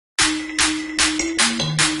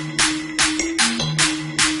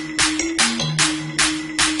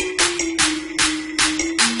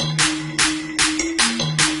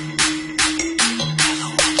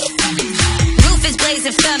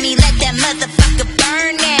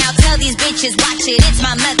bitches watch it. It's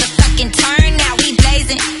my motherfucking turn. Now we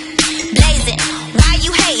blazing, blazing. Why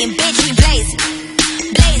you hating, bitch? We blazing,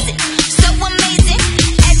 blazing. So amazing.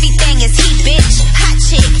 Everything is heat, bitch. Hot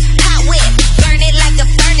chick, hot whip. Burn it like a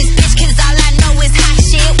furnace, bitch. Cause all I know is hot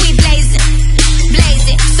shit. We blazing,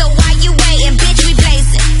 blazing. So why you waiting, bitch? We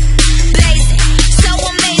blazing, blazing. So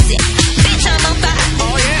amazing. Bitch, I'm on fire.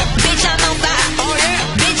 Oh yeah. Bitch, I'm on fire. Oh yeah.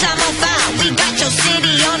 Bitch, I'm on fire. We got your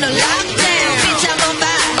city on the lockdown. Bitch, I'm on fire.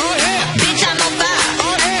 Oh yeah. Bitch, I'm on fire.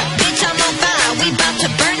 Oh yeah. Bitch, I'm on fire. We about to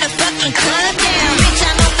burn the fucking club down. Bitch,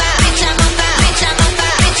 I'm on fire. Bitch, I'm on fire. Bitch, I'm on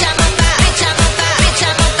fire. Bitch, I'm on fire. Bitch, I'm on fire. Bitch,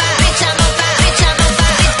 I'm on fire. Bitch, I'm on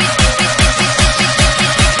fire. Bitch, I'm on fire.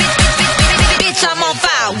 Bitch, I'm on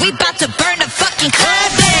fire. We about to burn the fucking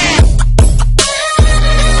club down.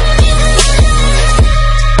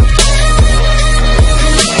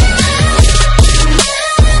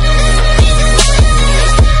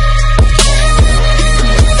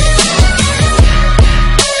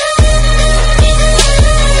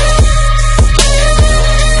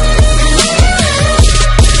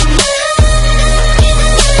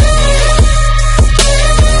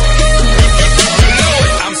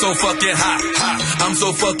 Fucking hot, I'm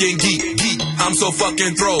so fucking geek, I'm so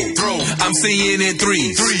fucking throw. I'm seeing in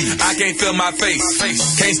threes. I can't feel my face,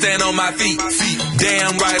 can't stand on my feet.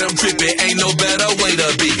 Damn right I'm tripping, ain't no better way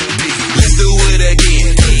to be. Let's do it again.